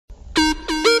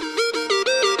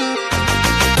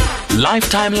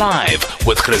Lifetime Live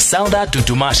with Griselda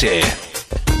Tutumashe.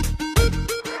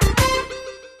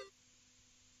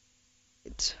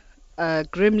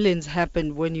 Gremlins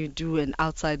happen when you do an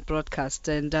outside broadcast,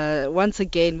 and once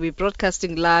again we're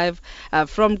broadcasting live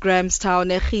from Grahamstown,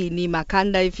 Ekhini,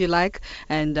 Makanda if you like,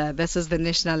 and this is the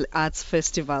National Arts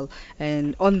Festival,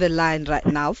 and on the line right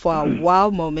now for our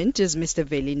wow moment is Mr.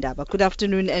 Veli Ndaba. Good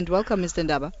afternoon and welcome, Mr.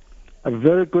 Ndaba. A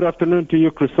very good afternoon to you,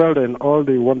 Griselda, and all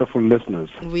the wonderful listeners.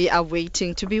 We are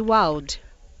waiting to be wowed.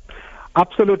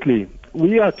 Absolutely.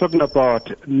 We are talking about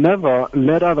never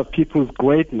let other people's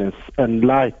greatness and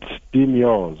light dim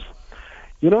yours.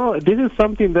 You know, this is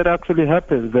something that actually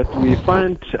happens, that we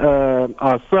find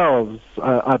ourselves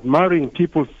admiring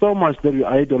people so much that we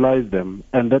idolize them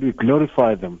and that we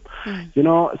glorify them. You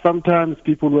know, sometimes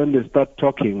people, when they start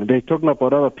talking, they're talking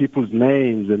about other people's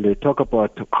names and they talk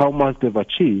about how much they've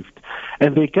achieved,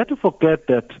 and they get to forget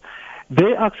that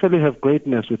they actually have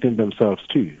greatness within themselves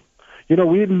too. You know,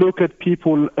 we look at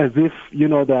people as if, you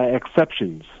know, they are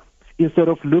exceptions, instead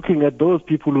of looking at those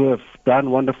people who have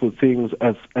done wonderful things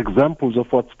as examples of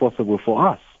what's possible for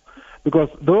us. Because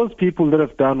those people that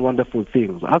have done wonderful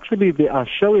things, actually they are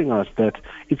showing us that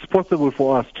it's possible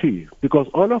for us too. Because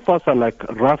all of us are like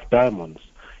rough diamonds.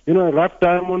 You know, a rough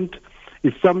diamond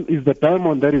is the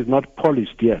diamond that is not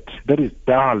polished yet, that is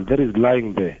dull, that is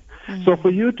lying there. So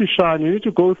for you to shine, you need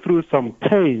to go through some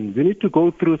pains, you need to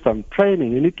go through some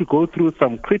training, you need to go through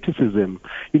some criticism,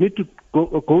 you need to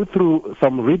go through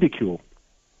some ridicule.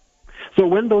 So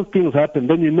when those things happen,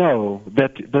 then you know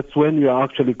that that's when you are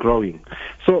actually growing.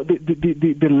 So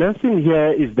the lesson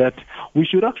here is that we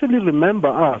should actually remember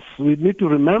us. We need to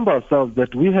remember ourselves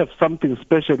that we have something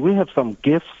special, we have some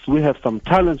gifts, we have some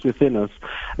talents within us,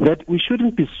 that we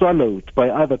shouldn't be swallowed by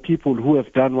other people who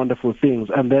have done wonderful things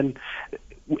and then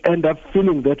end up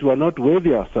feeling that we are not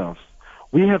worthy ourselves.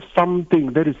 We have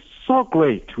something that is so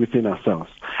great within ourselves.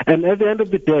 And at the end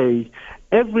of the day,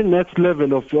 every next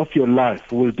level of your life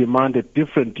will demand a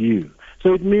different you.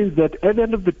 So it means that at the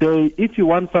end of the day, if you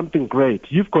want something great,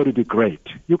 you've got to be great.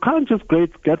 You can't just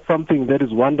get something that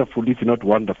is wonderful if you're not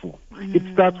wonderful. It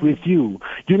starts with you.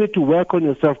 You need to work on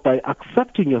yourself by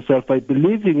accepting yourself, by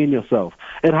believing in yourself.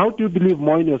 And how do you believe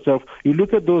more in yourself? You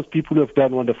look at those people who have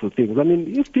done wonderful things. I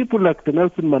mean, if people like the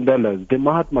Nelson Mandelas, the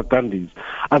Mahatma Gandhis,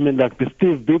 I mean, like the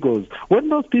Steve Bigos, when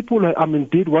those people,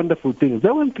 did wonderful things, they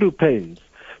went through pains.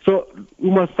 So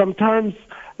you must sometimes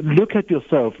look at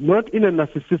yourself, not in a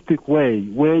narcissistic way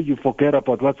where you forget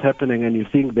about what's happening and you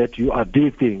think that you are the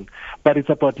thing, but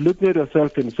it's about looking at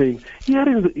yourself and saying,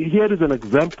 here is an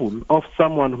example of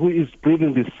someone who is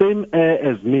breathing the same air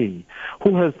as me,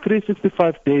 who has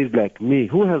 365 days like me,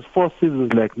 who has 4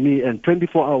 seasons like me and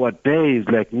 24-hour days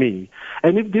like me.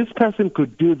 And if this person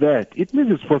could do that, it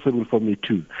means it's possible for me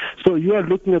too. So you are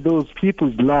looking at those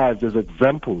people's lives as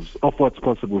examples of what's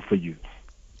possible for you.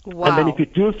 Wow. And then if you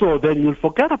do so, then you'll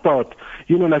forget about,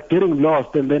 like getting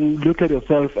lost and then look at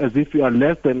yourself as if you are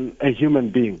less than a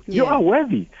human being. Yeah. You are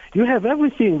worthy. You have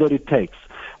everything that it takes.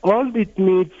 All it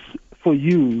needs for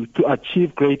you to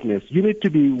achieve greatness, you need to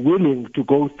be willing to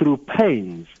go through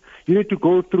pains. You need to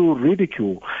go through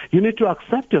ridicule. You need to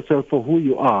accept yourself for who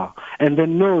you are and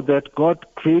then know that God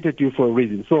created you for a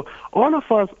reason. So all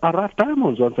of us are rough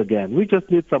diamonds once again. We just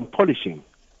need some polishing.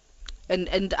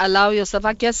 And allow yourself,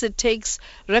 I guess it takes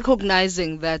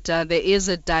recognizing that there is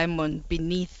a diamond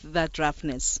beneath that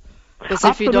roughness. Because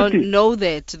if you don't know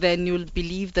that, then you'll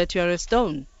believe that you're a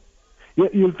stone. Yeah,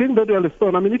 you'll think that you're a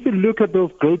stone. I mean, if you look at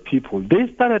those great people, they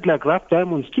started like rough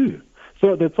diamonds too.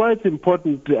 So that's why it's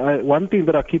important, one thing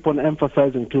that I keep on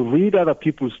emphasizing, to read other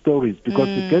people's stories, because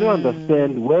you get to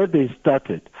understand where they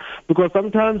started. Because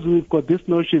sometimes we've got this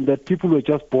notion that people were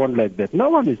just born like that.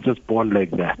 No one is just born like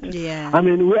that. Yeah. I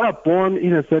mean, we are born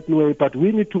in a certain way, but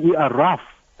we are rough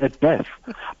at best.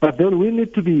 But then we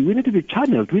need to be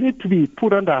channeled. We need to be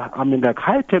put under, like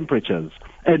high temperatures.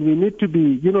 And we need to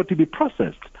be, to be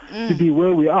processed, to be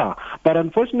where we are. But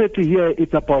unfortunately here,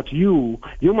 it's about you.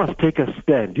 You must take a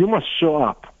stand. You must show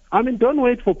up. I mean, don't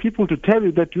wait for people to tell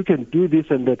you that you can do this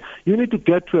and that. You need to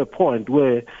get to a point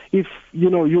where if,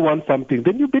 you want something,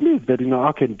 then you believe that,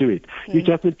 I can do it. You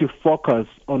just need to focus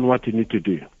on what you need to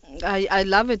do. I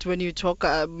love it when you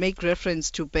make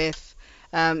reference to birth.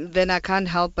 Then I can't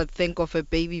help but think of a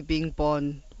baby being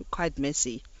born. Quite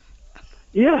messy.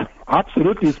 Yeah,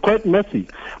 absolutely. It's quite messy.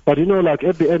 But, at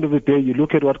the end of the day, you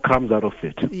look at what comes out of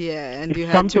it. Yeah, and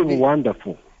it's something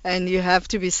wonderful. And you have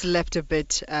to be slapped a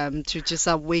bit to just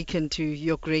awaken to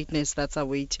your greatness that's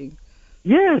awaiting.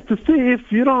 Yes, to see if,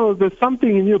 there's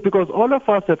something in you, because all of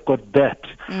us have got that.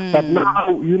 But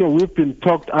now, we've been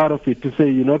talked out of it to say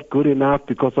you're not good enough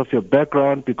because of your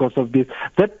background, because of this.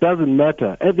 That doesn't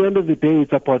matter. At the end of the day,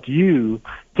 it's about you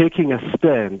taking a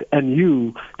stand and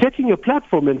you taking a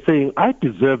platform and saying, I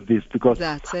deserve this because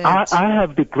That's it. I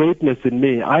have the greatness in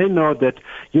me. I know that,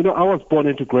 I was born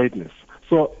into greatness.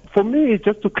 So for me, it's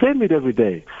just to claim it every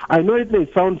day. I know it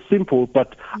may sound simple,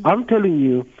 but I'm telling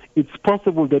you, it's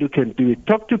possible that you can do it.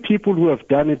 Talk to people who have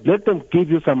done it. Let them give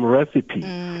you some recipe.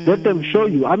 Let them show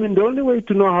you. I mean, the only way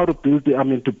to know how to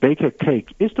to bake a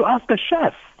cake is to ask a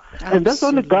chef. And that's the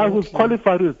only guy who's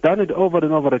qualified, who's done it over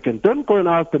and over again. Don't go and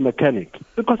ask the mechanic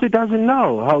because he doesn't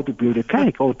know how to build a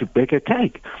cake or to bake a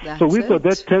cake. So we've got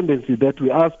that tendency that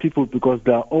we ask people because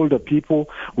they're older people,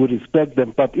 we respect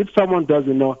them. But if someone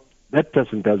doesn't know, that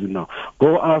person doesn't know.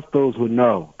 Go ask those who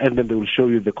know, and then they will show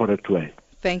you the correct way.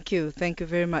 Thank you. Thank you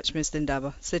very much, Mr.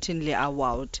 Ndaba. Certainly I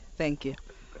wowed. Thank you.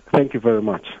 Thank you very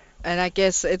much. And I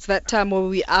guess it's that time where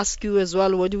we ask you as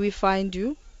well, where do we find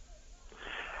you?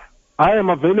 I am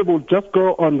available. Just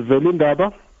go on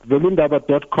Ndaba,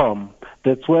 velindaba.com.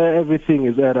 That's where everything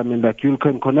is at. I mean, like, you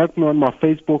can connect me on my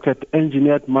Facebook at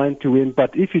Engineered Mind to Win.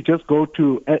 But if you just go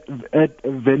to at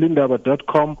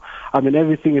velindaba.com, I mean,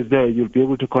 everything is there. You'll be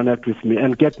able to connect with me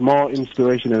and get more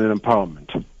inspiration and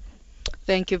empowerment.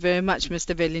 Thank you very much,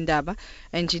 Mr. Veli Ndaba,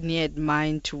 Engineered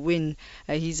Mind to Win.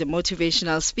 He's a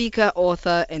motivational speaker,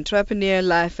 author, entrepreneur,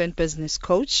 life and business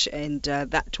coach. And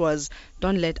that was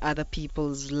Don't Let Other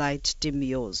People's Light Dim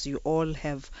Yours. We all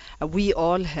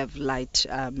have light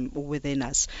within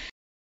us.